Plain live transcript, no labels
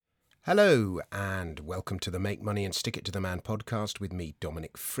Hello and welcome to the Make Money and Stick It to the Man podcast with me,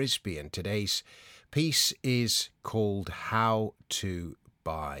 Dominic Frisby. And today's piece is called How to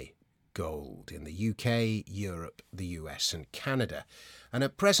Buy Gold in the UK, Europe, the US and Canada. And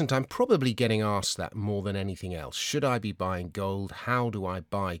at present, I'm probably getting asked that more than anything else. Should I be buying gold? How do I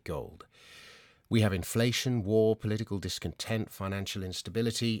buy gold? We have inflation, war, political discontent, financial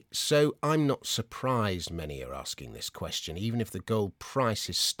instability, so I'm not surprised many are asking this question. Even if the gold price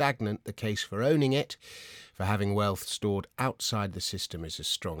is stagnant, the case for owning it, for having wealth stored outside the system, is as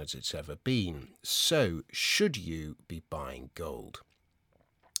strong as it's ever been. So, should you be buying gold?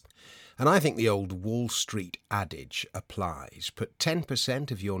 And I think the old Wall Street adage applies. Put 10%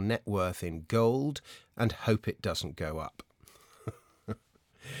 of your net worth in gold and hope it doesn't go up.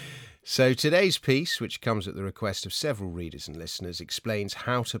 So today's piece, which comes at the request of several readers and listeners, explains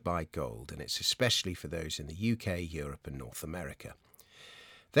how to buy gold, and it's especially for those in the UK, Europe and North America.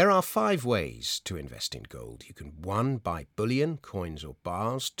 There are 5 ways to invest in gold. You can 1. Buy bullion, coins or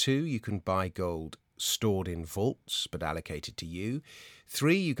bars. 2. You can buy gold stored in vaults but allocated to you.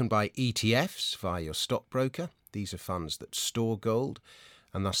 3. You can buy ETFs via your stockbroker. These are funds that store gold,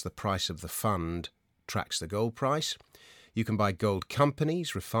 and thus the price of the fund tracks the gold price. You can buy gold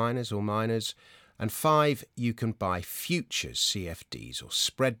companies, refiners or miners. And 5, you can buy futures, CFDs or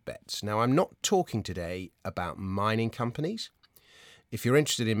spread bets. Now, I'm not talking today about mining companies. If you're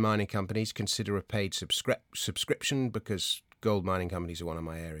interested in mining companies, consider a paid subscription because gold mining companies are one of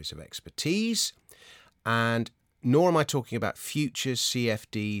my areas of expertise. And nor am I talking about futures,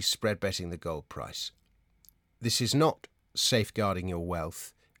 CFDs, spread betting the gold price. This is not safeguarding your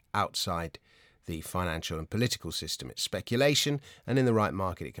wealth outside the financial and political system. It's speculation, and in the right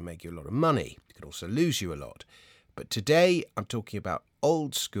market it can make you a lot of money. It can also lose you a lot. But today I'm talking about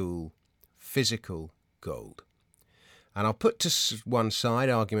old school physical gold. And I'll put to one side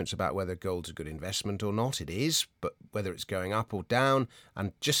arguments about whether gold's a good investment or not. It is, but whether it's going up or down,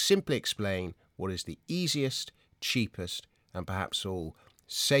 and just simply explain what is the easiest, cheapest, and perhaps all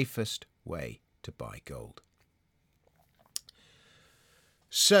safest way to buy gold.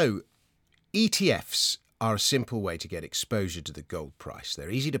 So, ETFs are a simple way to get exposure to the gold price. They're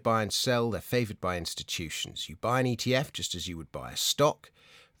easy to buy and sell. They're favoured by institutions. You buy an ETF just as you would buy a stock.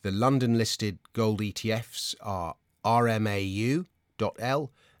 The London-listed gold ETFs are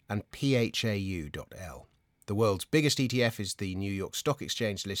RMAU.L and PHAU.L. The world's biggest ETF is the New York Stock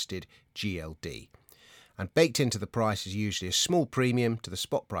Exchange-listed GLD. And baked into the price is usually a small premium to the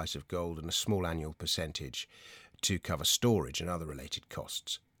spot price of gold and a small annual percentage to cover storage and other related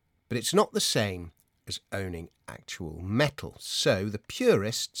costs. But it's not the same as owning actual metal, so the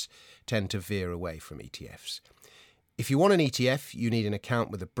purists tend to veer away from ETFs. If you want an ETF, you need an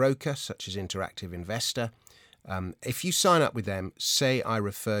account with a broker, such as Interactive Investor. If you sign up with them, say I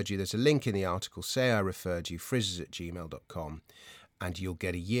referred you, there's a link in the article, say I referred you, frizzes@gmail.com, and you'll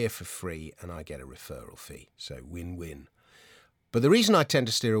get a year for free, and I get a referral fee, so win-win. But the reason I tend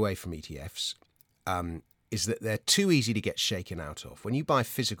to steer away from ETFs is that they're too easy to get shaken out of. When you buy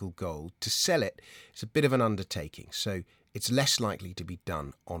physical gold, to sell it, it's a bit of an undertaking, so it's less likely to be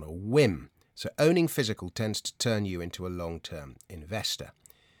done on a whim. So owning physical tends to turn you into a long-term investor.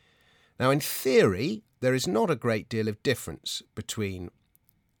 Now, in theory, there is not a great deal of difference between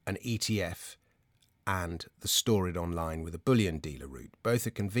an ETF and the store it online with a bullion dealer route. Both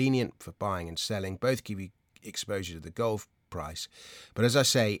are convenient for buying and selling, both give you exposure to the gold price. But as I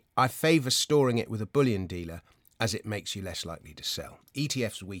say, I favour storing it with a bullion dealer as it makes you less likely to sell.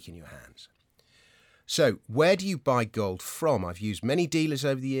 ETFs weaken your hands. So where do you buy gold from? I've used many dealers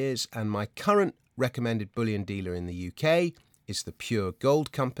over the years, and my current recommended bullion dealer in the UK is the Pure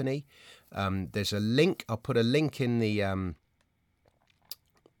Gold Company. There's a link. I'll put a link in the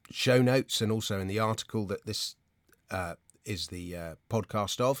show notes and also in the article that this is the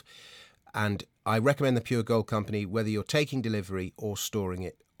podcast of. And I recommend the Pure Gold Company whether you're taking delivery or storing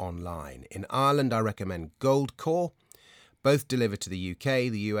it online. In Ireland, I recommend Goldcore. Both deliver to the UK,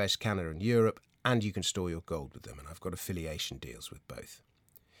 the US, Canada and Europe, and you can store your gold with them. And I've got affiliation deals with both.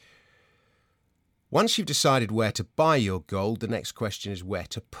 Once you've decided where to buy your gold, the next question is where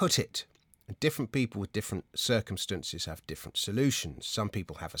to put it. And different people with different circumstances have different solutions. Some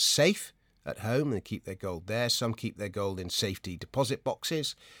people have a safe at home and keep their gold there. Some keep their gold in safety deposit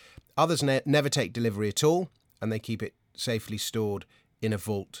boxes. Others never take delivery at all, and they keep it safely stored in a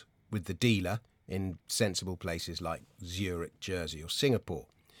vault with the dealer in sensible places like Zurich, Jersey or Singapore.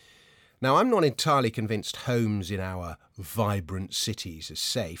 Now, I'm not entirely convinced homes in our vibrant cities are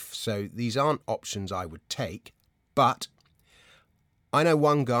safe, so these aren't options I would take, but I know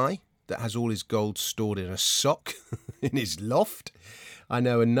one guy that has all his gold stored in a sock in his loft. I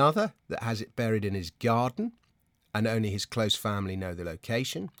know another that has it buried in his garden and only his close family know the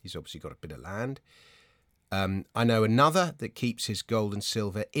location. He's obviously got a bit of land. I know another that keeps his gold and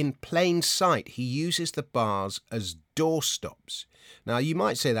silver in plain sight. He uses the bars as doorstops. Now, you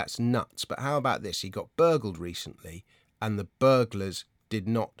might say that's nuts, but how about this? He got burgled recently, and the burglars did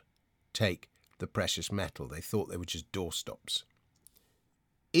not take the precious metal. They thought they were just doorstops.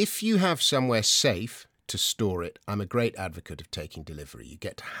 If you have somewhere safe to store it, I'm a great advocate of taking delivery. You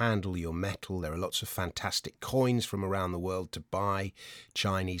get to handle your metal. There are lots of fantastic coins from around the world to buy.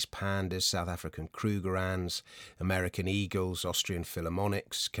 Chinese pandas, South African Krugerrands, American eagles, Austrian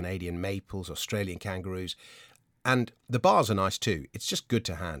philharmonics, Canadian maples, Australian kangaroos. And the bars are nice too. It's just good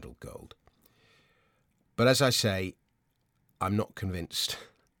to handle gold. But as I say, I'm not convinced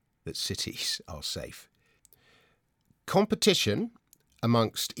that cities are safe. Competition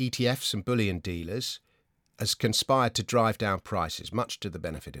amongst ETFs and bullion dealers has conspired to drive down prices, much to the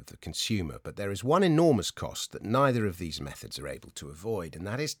benefit of the consumer. But there is one enormous cost that neither of these methods are able to avoid, and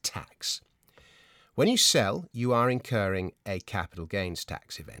that is tax. When you sell, you are incurring a capital gains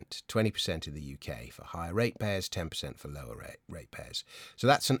tax event, 20% in the UK for higher ratepayers, 10% for lower ratepayers. So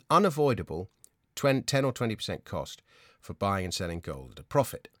that's an unavoidable 10 or 20% cost for buying and selling gold at a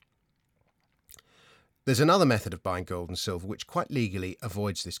profit. There's another method of buying gold and silver which quite legally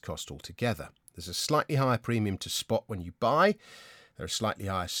avoids this cost altogether. There's a slightly higher premium to spot when you buy. There are slightly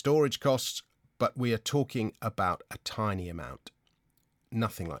higher storage costs, but we are talking about a tiny amount,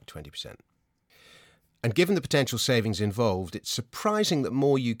 nothing like 20%. And given the potential savings involved, it's surprising that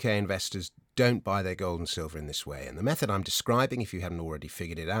more UK investors don't buy their gold and silver in this way. And the method I'm describing, if you haven't already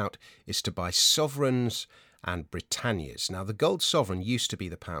figured it out, is to buy sovereigns and Britannias. Now, the gold sovereign used to be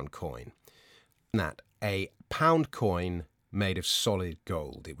the pound coin. That a pound coin made of solid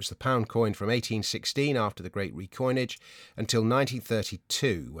gold. It was the pound coin from 1816 after the Great Recoinage until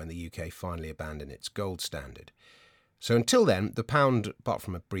 1932 when the UK finally abandoned its gold standard. So until then, the pound, apart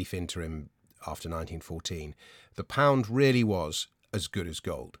from a brief interim after 1914, the pound really was as good as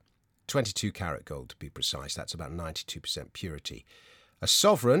gold. 22 karat gold to be precise. That's about 92% purity. A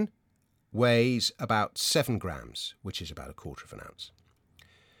sovereign weighs about 7 grams, which is about a quarter of an ounce.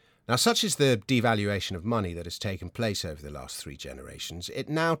 Now, such is the devaluation of money that has taken place over the last 3 generations, it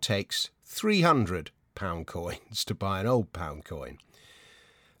now takes 300 pound coins to buy an old pound coin.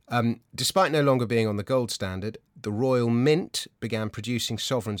 Despite no longer being on the gold standard, the Royal Mint began producing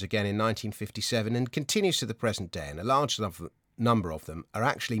sovereigns again in 1957 and continues to the present day, and a large number of them are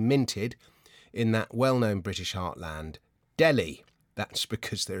actually minted in that well-known British heartland, Delhi. That's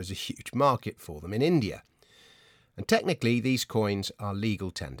because there is a huge market for them in India. And technically, these coins are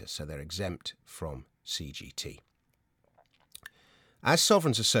legal tender, so they're exempt from CGT. As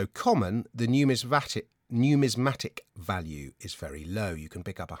sovereigns are so common, the numismatic value is very low. You can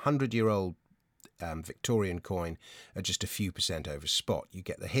pick up a 100-year-old Victorian coin at just a few percent over spot. You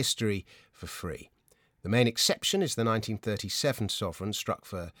get the history for free. The main exception is the 1937 sovereign struck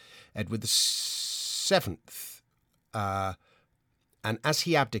for Edward VII. And as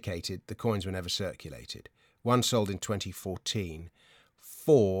he abdicated, the coins were never circulated. One sold in 2014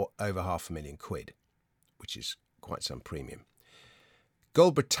 for over £500,000, which is quite some premium.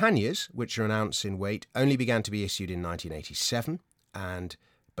 Gold Britannias, which are an ounce in weight, only began to be issued in 1987,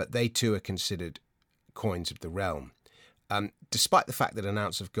 but they too are considered coins of the realm. Despite the fact that an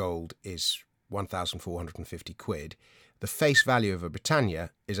ounce of gold is £1,450, the face value of a Britannia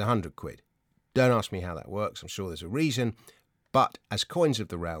is £100. Don't ask me how that works, I'm sure there's a reason, but as coins of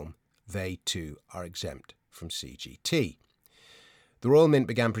the realm, they too are exempt from CGT. The Royal Mint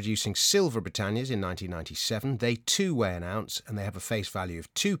began producing silver Britannias in 1997. They too weigh an ounce and they have a face value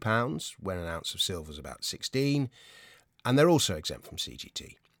of £2 when an ounce of silver is about 16, and they're also exempt from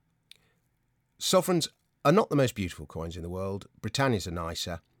CGT. Sovereigns are not the most beautiful coins in the world. Britannias are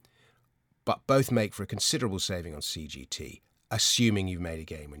nicer, but both make for a considerable saving on CGT, assuming you've made a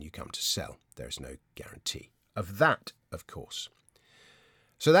gain when you come to sell. There is no guarantee of that, of course.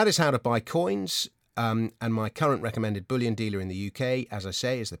 So that is how to buy coins. And my current recommended bullion dealer in the UK, as I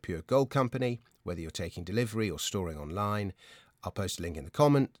say, is the Pure Gold Company, whether you're taking delivery or storing online. I'll post a link in the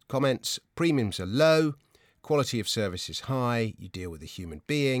comments. Premiums are low, quality of service is high, you deal with a human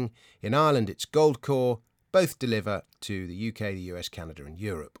being. In Ireland, it's Goldcore. Both deliver to the UK, the US, Canada and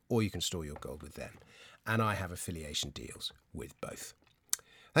Europe, or you can store your gold with them. And I have affiliation deals with both.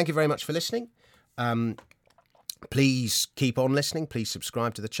 Thank you very much for listening. Please keep on listening. Please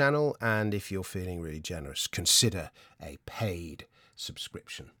subscribe to the channel. And if you're feeling really generous, consider a paid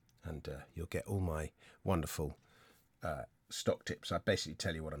subscription. And you'll get all my wonderful stock tips. I basically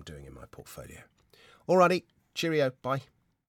tell you what I'm doing in my portfolio. Alrighty. Cheerio. Bye.